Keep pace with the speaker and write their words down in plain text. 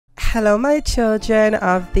Hello my children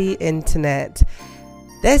of the internet.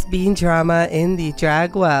 There's been drama in the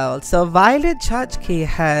drag world. So Violet Chachki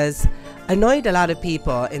has annoyed a lot of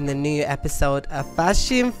people in the new episode of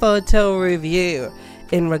Fashion Photo Review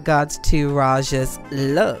in regards to Raja's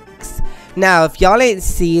looks. Now, if y'all ain't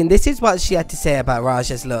seen, this is what she had to say about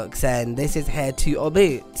Raja's looks, and this is hair to or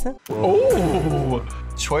boot. Oh,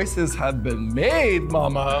 choices have been made,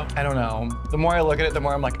 mama. I don't know. The more I look at it, the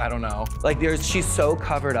more I'm like, I don't know. Like she's so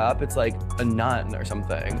covered up, it's like a nun or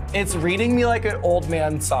something. It's reading me like an old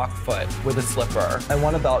man sock foot with a slipper. I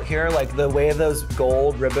want a belt here, like the way of those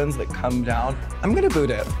gold ribbons that come down. I'm gonna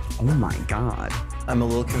boot it. Oh my God. I'm a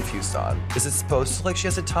little confused on. Is it supposed to, like, she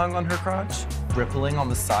has a tongue on her crotch? Rippling on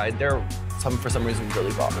the side there, for some reason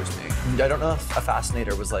really bothers me. I don't know if a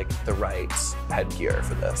fascinator was like the right headgear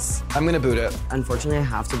for this. I'm gonna boot it. Unfortunately, I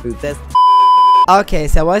have to boot this. Okay,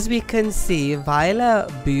 so as we can see,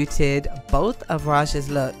 Violet booted both of Raja's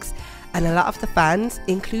looks, and a lot of the fans,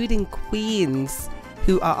 including queens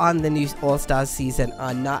who are on the new All-Stars season,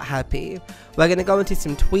 are not happy. We're gonna go into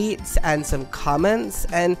some tweets and some comments,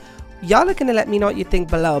 and y'all are gonna let me know what you think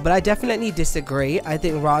below, but I definitely disagree. I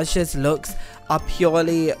think Raja's looks are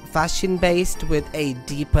purely fashion based with a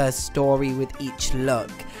deeper story with each look.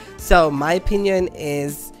 So my opinion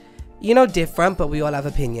is, you know, different, but we all have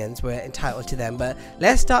opinions. We're entitled to them. But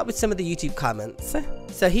let's start with some of the YouTube comments.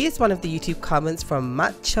 So here's one of the YouTube comments from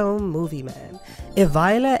Macho Movie Man. If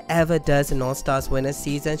Violet ever does an All-Stars winner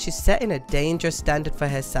season, she's setting a dangerous standard for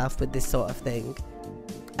herself with this sort of thing.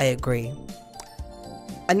 I agree.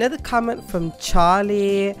 Another comment from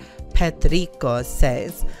Charlie Petrico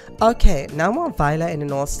says, okay, now I want Violet in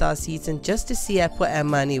an All-Star season just to see her put her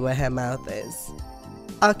money where her mouth is.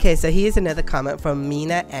 Okay, so here's another comment from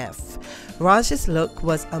Mina F. Raja's look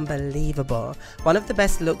was unbelievable. One of the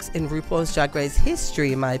best looks in Rupauls Drag Race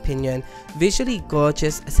history, in my opinion. Visually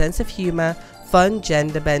gorgeous, a sense of humor, fun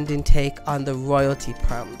gender-bending take on the royalty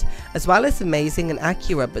prompt, as well as amazing and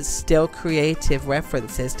accurate but still creative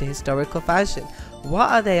references to historical fashion.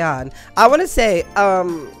 What are they on? I want to say,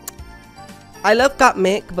 I love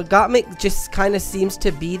Gottmik, but Gottmik just kind of seems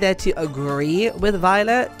to be there to agree with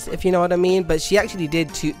Violet, if you know what I mean, but she actually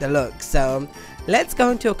did toot the look. So let's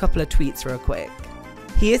go into a couple of tweets real quick.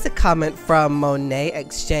 Here's a comment from Monet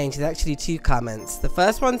Exchange. There's actually two comments. The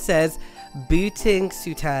first one says, booting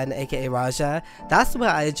Sultan aka Raja, that's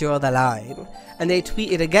where I draw the line. And they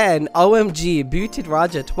tweeted again, OMG, booted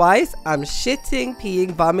Raja twice. I'm shitting,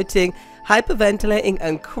 peeing, vomiting, hyperventilating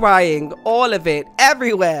and crying, all of it,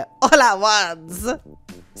 everywhere, all at once.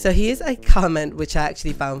 So here's a comment which I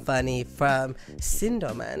actually found funny from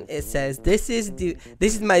Sindoman. It says, this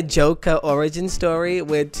is my Joker origin story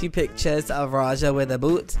with two pictures of Raja with a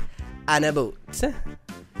boot and a boot.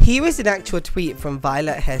 Here is an actual tweet from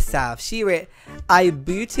Violet herself. She wrote, I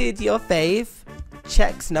booted your fave,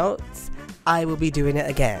 checks notes, I will be doing it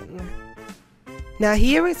again. Now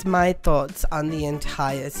here is my thoughts on the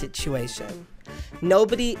entire situation.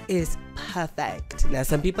 Nobody is perfect. Now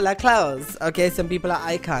some people are clowns, okay, some people are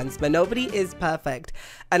icons, but nobody is perfect.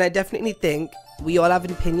 And I definitely think we all have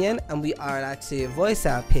an opinion and we are allowed to voice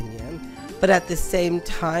our opinion. But at the same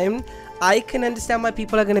time, I can understand why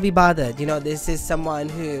people are going to be bothered. You know, this is someone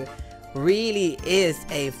who really is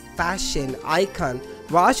a fashion icon.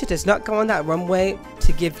 Raja does not go on that runway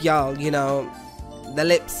to give y'all, you know, the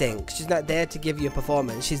lip sync. She's not there to give you a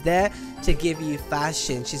performance. She's there to give you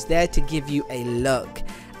fashion. She's there to give you a look.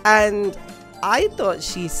 And I thought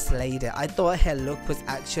she slayed it. I thought her look was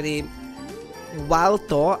actually well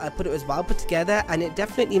thought. I thought it was well put together, and it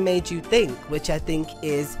definitely made you think, which I think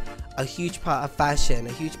is a huge part of fashion,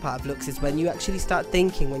 a huge part of looks, is when you actually start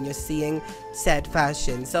thinking when you're seeing said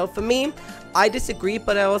fashion. So for me, I disagree,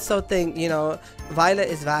 but I also think, you know, Violet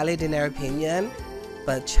is valid in her opinion,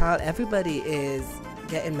 but child, everybody is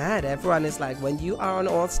getting mad. Everyone is like, when you are on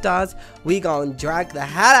All Stars, we gonna drag the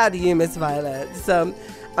hell out of you, Miss Violet. So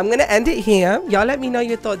I'm gonna end it here. Y'all let me know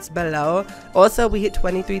your thoughts below. Also, we hit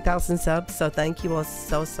 23,000 subs, so thank you all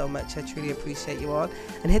so much. I truly appreciate you all.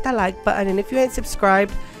 And hit that like button, and if you ain't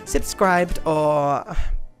subscribed, or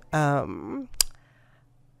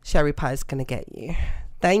Sherry Pie's gonna get you.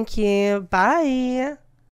 Thank you. Bye.